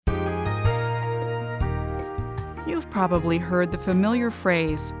You've probably heard the familiar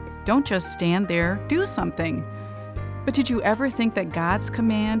phrase, "Don't just stand there, do something." But did you ever think that God's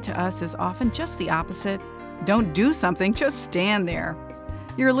command to us is often just the opposite? Don't do something, just stand there.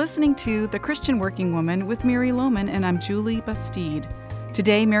 You're listening to The Christian Working Woman with Mary Lohman, and I'm Julie Bastide.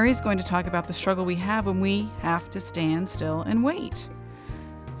 Today, Mary's going to talk about the struggle we have when we have to stand still and wait.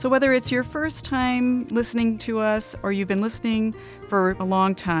 So whether it's your first time listening to us or you've been listening for a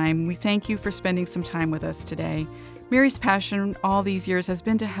long time, we thank you for spending some time with us today. Mary's passion all these years has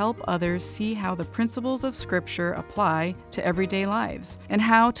been to help others see how the principles of Scripture apply to everyday lives and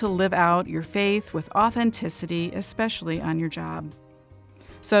how to live out your faith with authenticity, especially on your job.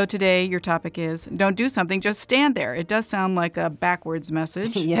 So today, your topic is, don't do something, just stand there. It does sound like a backwards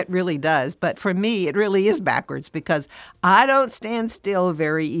message. Yeah, it really does. But for me, it really is backwards because I don't stand still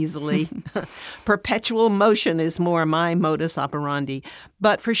very easily. Perpetual motion is more my modus operandi.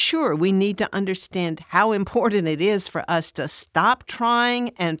 But for sure, we need to understand how important it is for us to stop trying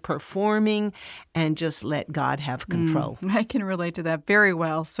and performing and just let God have control. I can relate to that very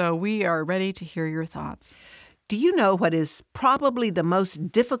well. So we are ready to hear your thoughts. Do you know what is probably the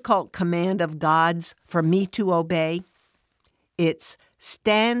most difficult command of God's for me to obey? It's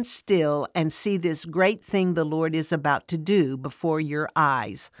stand still and see this great thing the Lord is about to do before your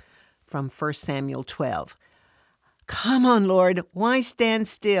eyes, from 1 Samuel 12. Come on, Lord, why stand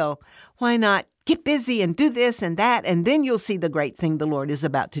still? Why not get busy and do this and that, and then you'll see the great thing the Lord is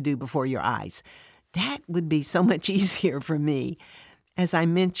about to do before your eyes? That would be so much easier for me. As I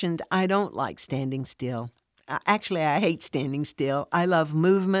mentioned, I don't like standing still. Actually, I hate standing still. I love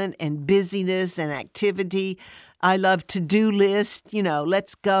movement and busyness and activity. I love to-do lists.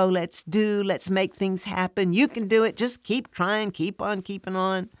 Let's go, let's do, let's make things happen. You can do it. Just keep trying, keep on keeping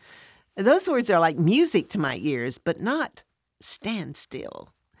on. Those words are like music to my ears, but not stand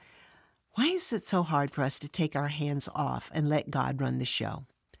still. Why is it so hard for us to take our hands off and let God run the show?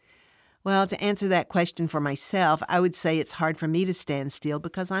 Well, to answer that question for myself, I would say it's hard for me to stand still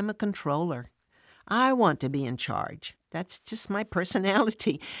because I'm a controller. I want to be in charge. That's just my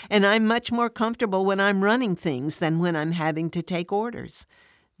personality, and I'm much more comfortable when I'm running things than when I'm having to take orders.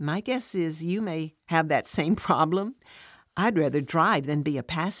 My guess is you may have that same problem. I'd rather drive than be a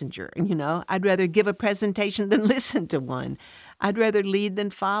passenger, I'd rather give a presentation than listen to one. I'd rather lead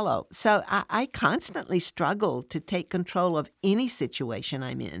than follow. So I constantly struggle to take control of any situation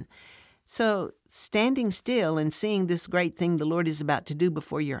I'm in. So standing still and seeing this great thing the Lord is about to do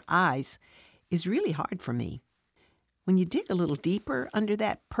before your eyes is really hard for me. When you dig a little deeper under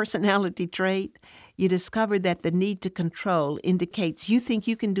that personality trait, you discover that the need to control indicates you think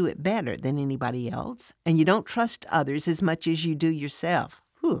you can do it better than anybody else, and you don't trust others as much as you do yourself.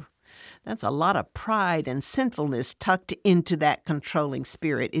 Whew, that's a lot of pride and sinfulness tucked into that controlling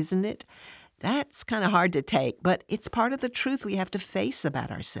spirit, isn't it? That's kind of hard to take, but it's part of the truth we have to face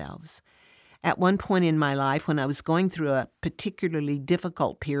about ourselves. At one point in my life, when I was going through a particularly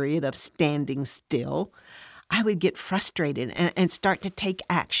difficult period of standing still, I would get frustrated and start to take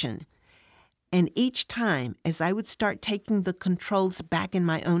action. And each time, as I would start taking the controls back in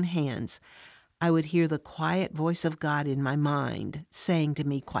my own hands, I would hear the quiet voice of God in my mind saying to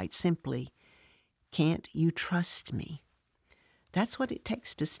me quite simply, "Can't you trust me?" That's what it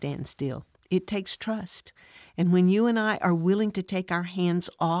takes to stand still. It takes trust. And when you and I are willing to take our hands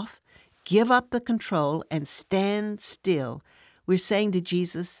off, give up the control, and stand still, we're saying to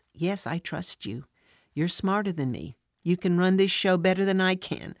Jesus, yes, I trust you. You're smarter than me. You can run this show better than I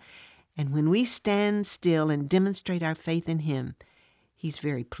can. And when we stand still and demonstrate our faith in Him, He's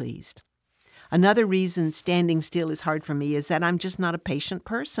very pleased. Another reason standing still is hard for me is that I'm just not a patient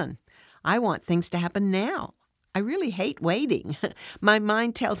person. I want things to happen now. I really hate waiting. My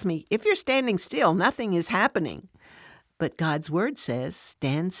mind tells me, if you're standing still, nothing is happening. But God's Word says,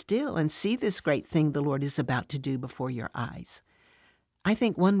 stand still and see this great thing the Lord is about to do before your eyes. I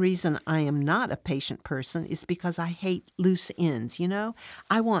think one reason I am not a patient person is because I hate loose ends,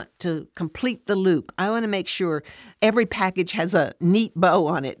 I want to complete the loop. I want to make sure every package has a neat bow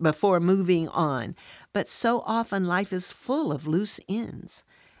on it before moving on. But so often life is full of loose ends,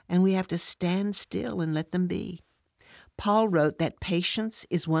 and we have to stand still and let them be. Paul wrote that patience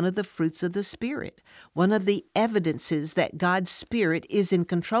is one of the fruits of the Spirit, one of the evidences that God's Spirit is in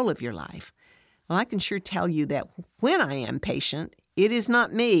control of your life. Well, I can sure tell you that when I am patient, it is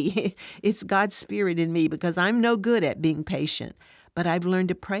not me. It's God's Spirit in me because I'm no good at being patient. But I've learned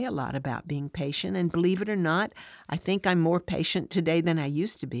to pray a lot about being patient, and believe it or not, I think I'm more patient today than I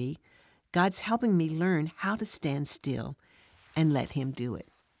used to be. God's helping me learn how to stand still and let Him do it.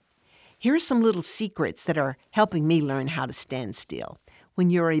 Here are some little secrets that are helping me learn how to stand still. When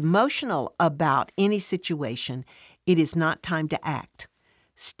you're emotional about any situation, it is not time to act.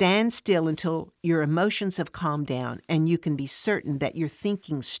 Stand still until your emotions have calmed down and you can be certain that you're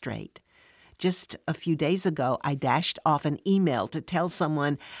thinking straight. Just a few days ago, I dashed off an email to tell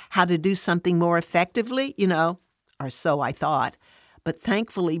someone how to do something more effectively, or so I thought. But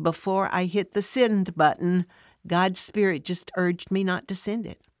thankfully, before I hit the send button, God's Spirit just urged me not to send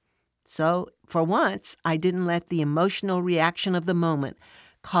it. So, for once, I didn't let the emotional reaction of the moment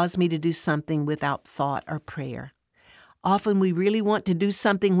cause me to do something without thought or prayer. Often we really want to do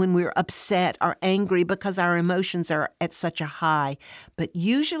something when we're upset or angry because our emotions are at such a high. But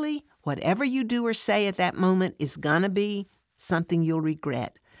usually, whatever you do or say at that moment is going to be something you'll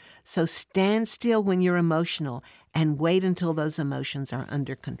regret. So stand still when you're emotional and wait until those emotions are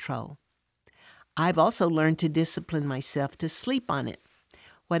under control. I've also learned to discipline myself to sleep on it.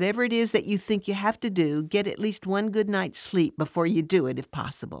 Whatever it is that you think you have to do, get at least one good night's sleep before you do it if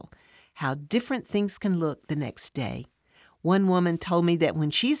possible. How different things can look the next day. One woman told me that when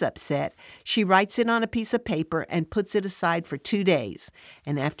she's upset, she writes it on a piece of paper and puts it aside for 2 days.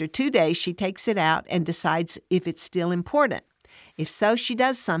 And after 2 days, she takes it out and decides if it's still important. If so, she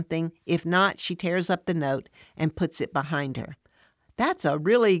does something. If not, she tears up the note and puts it behind her. That's a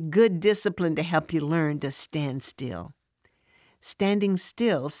really good discipline to help you learn to stand still. Standing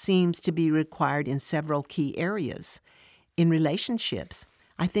still seems to be required in several key areas. In relationships,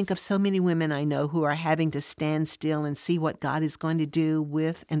 I think of so many women I know who are having to stand still and see what God is going to do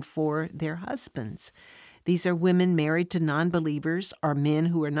with and for their husbands. These are women married to non-believers or men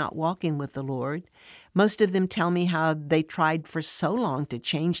who are not walking with the Lord. Most of them tell me how they tried for so long to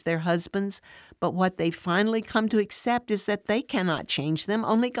change their husbands, but what they finally come to accept is that they cannot change them,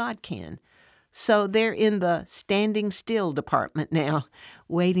 only God can. So they're in the standing still department now,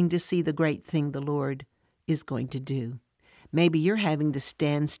 waiting to see the great thing the Lord is going to do. Maybe you're having to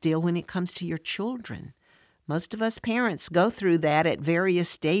stand still when it comes to your children. Most of us parents go through that at various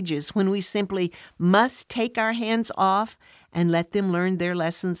stages when we simply must take our hands off and let them learn their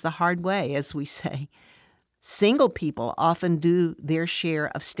lessons the hard way, as we say. Single people often do their share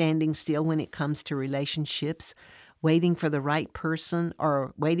of standing still when it comes to relationships, waiting for the right person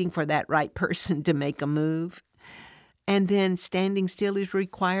or waiting for that right person to make a move. And then standing still is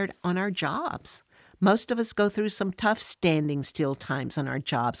required on our jobs. Most of us go through some tough standing still times on our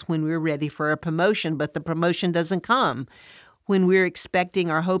jobs when we're ready for a promotion, but the promotion doesn't come. When we're expecting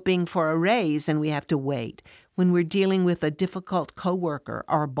or hoping for a raise and we have to wait. When we're dealing with a difficult coworker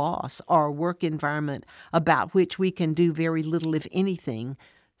or boss or work environment about which we can do very little, if anything.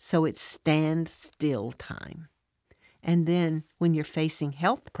 So it's stand still time. And then when you're facing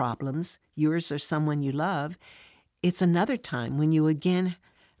health problems, yours or someone you love, it's another time when you again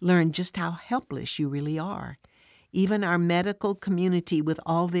learn just how helpless you really are. Even our medical community, with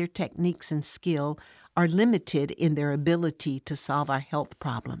all their techniques and skill, are limited in their ability to solve our health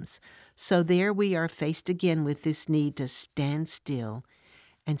problems. So there we are faced again with this need to stand still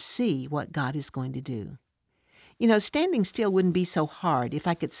and see what God is going to do. Standing still wouldn't be so hard if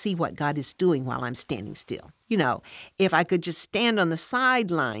I could see what God is doing while I'm standing still. If I could just stand on the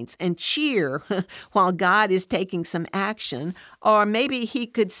sidelines and cheer while God is taking some action, or maybe He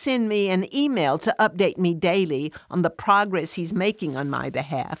could send me an email to update me daily on the progress He's making on my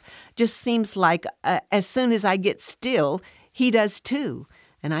behalf. Just seems like as soon as I get still, He does too,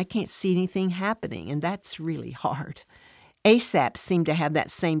 and I can't see anything happening, and that's really hard. Asaph seemed to have that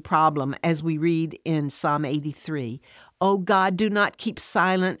same problem as we read in Psalm 83. O God, do not keep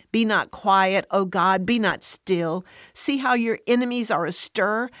silent. Be not quiet. O God, be not still. See how your enemies are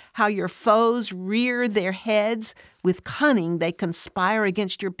astir, how your foes rear their heads. With cunning they conspire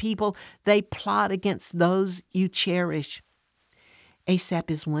against your people. They plot against those you cherish. Asaph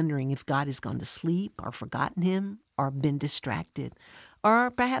is wondering if God has gone to sleep or forgotten him or been distracted.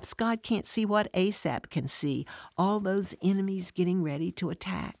 Or perhaps God can't see what Asaph can see, all those enemies getting ready to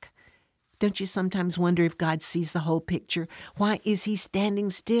attack. Don't you sometimes wonder if God sees the whole picture? Why is He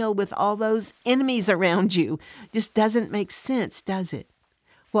standing still with all those enemies around you? Just doesn't make sense, does it?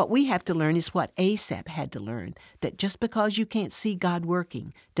 What we have to learn is what Asaph had to learn, that just because you can't see God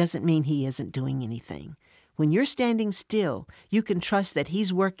working doesn't mean He isn't doing anything. When you're standing still, you can trust that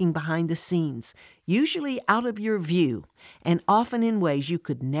He's working behind the scenes, usually out of your view, and often in ways you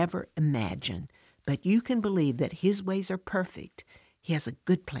could never imagine. But you can believe that His ways are perfect. He has a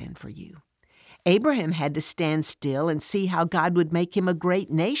good plan for you. Abraham had to stand still and see how God would make him a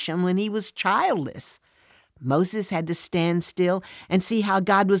great nation when he was childless. Moses had to stand still and see how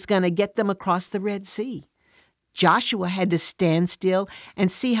God was going to get them across the Red Sea. Joshua had to stand still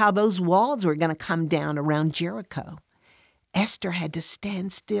and see how those walls were going to come down around Jericho. Esther had to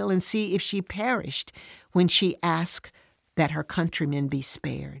stand still and see if she perished when she asked that her countrymen be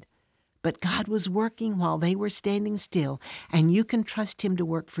spared. But God was working while they were standing still, and you can trust Him to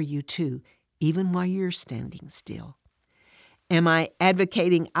work for you too, even while you're standing still. Am I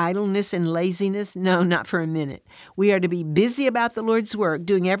advocating idleness and laziness? No, not for a minute. We are to be busy about the Lord's work,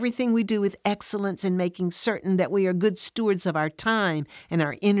 doing everything we do with excellence and making certain that we are good stewards of our time and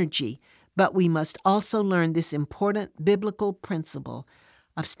our energy. But we must also learn this important biblical principle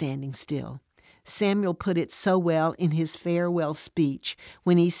of standing still. Samuel put it so well in his farewell speech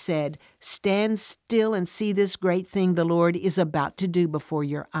when he said, "Stand still and see this great thing the Lord is about to do before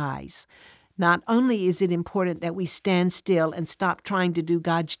your eyes." Not only is it important that we stand still and stop trying to do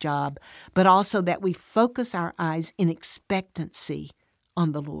God's job, but also that we focus our eyes in expectancy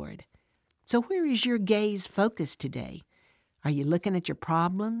on the Lord. So where is your gaze focused today? Are you looking at your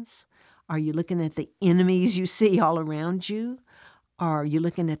problems? Are you looking at the enemies you see all around you? Are you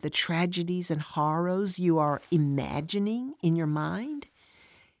looking at the tragedies and horrors you are imagining in your mind?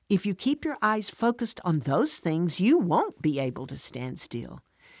 If you keep your eyes focused on those things, you won't be able to stand still.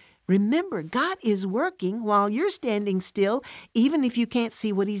 Remember, God is working while you're standing still, even if you can't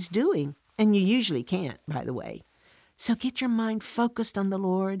see what He's doing. And you usually can't, by the way. So get your mind focused on the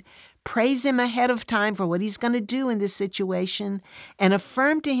Lord. Praise Him ahead of time for what He's going to do in this situation, and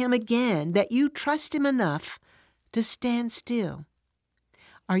affirm to Him again that you trust Him enough to stand still.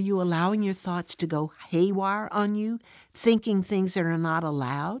 Are you allowing your thoughts to go haywire on you, thinking things that are not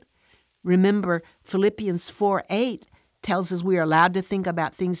allowed? Remember, Philippians 4:8 tells us we are allowed to think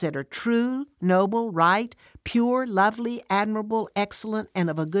about things that are true, noble, right, pure, lovely, admirable, excellent, and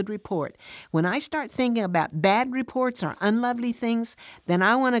of a good report. When I start thinking about bad reports or unlovely things, then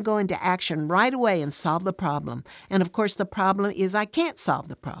I want to go into action right away and solve the problem. And of course, the problem is I can't solve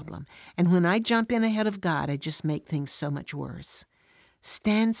the problem. And when I jump in ahead of God, I just make things so much worse.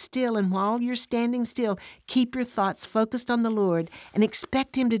 Stand still, and while you're standing still, keep your thoughts focused on the Lord and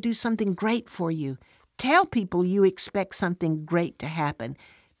expect Him to do something great for you. Tell people you expect something great to happen.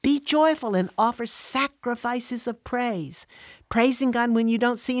 Be joyful and offer sacrifices of praise, praising God when you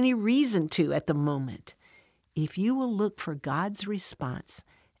don't see any reason to at the moment. If you will look for God's response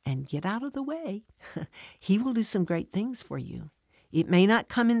and get out of the way, He will do some great things for you. It may not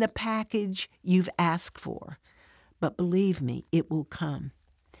come in the package you've asked for, but believe me, it will come.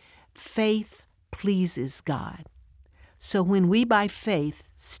 Faith pleases God. So when we by faith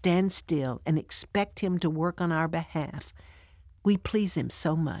stand still and expect Him to work on our behalf, we please Him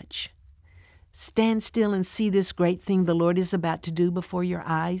so much. Stand still and see this great thing the Lord is about to do before your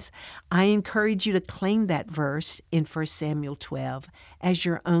eyes. I encourage you to claim that verse in 1 Samuel 12 as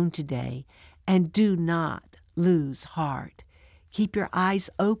your own today, and do not lose heart. Keep your eyes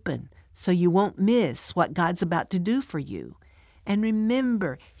open so you won't miss what God's about to do for you. And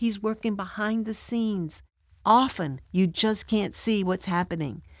remember, He's working behind the scenes. Often you just can't see what's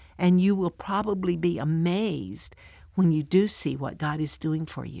happening, and you will probably be amazed when you do see what God is doing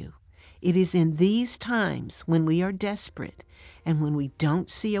for you. It is in these times when we are desperate and when we don't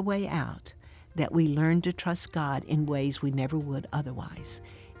see a way out that we learn to trust God in ways we never would otherwise.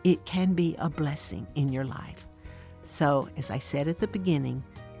 It can be a blessing in your life. So, as I said at the beginning,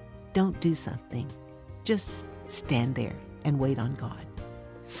 don't do something. Just stand there and wait on God.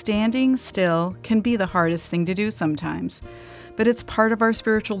 Standing still can be the hardest thing to do sometimes, but it's part of our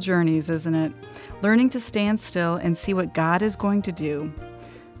spiritual journeys, isn't it? Learning to stand still and see what God is going to do.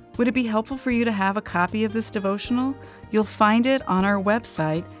 Would it be helpful for you to have a copy of this devotional? You'll find it on our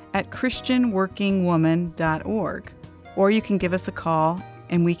website at christianworkingwoman.org, or you can give us a call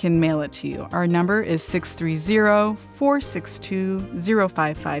and we can mail it to you. Our number is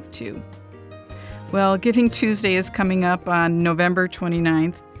 630-462-0552. Well, Giving Tuesday is coming up on November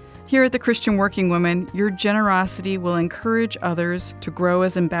 29th. Here at the Christian Working Woman, your generosity will encourage others to grow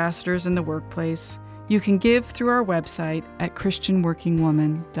as ambassadors in the workplace. You can give through our website at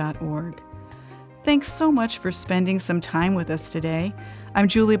christianworkingwoman.org. Thanks so much for spending some time with us today. I'm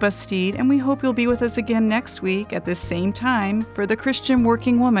Julie Bastide, and we hope you'll be with us again next week at this same time for the Christian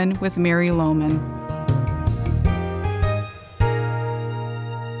Working Woman with Mary Lohman.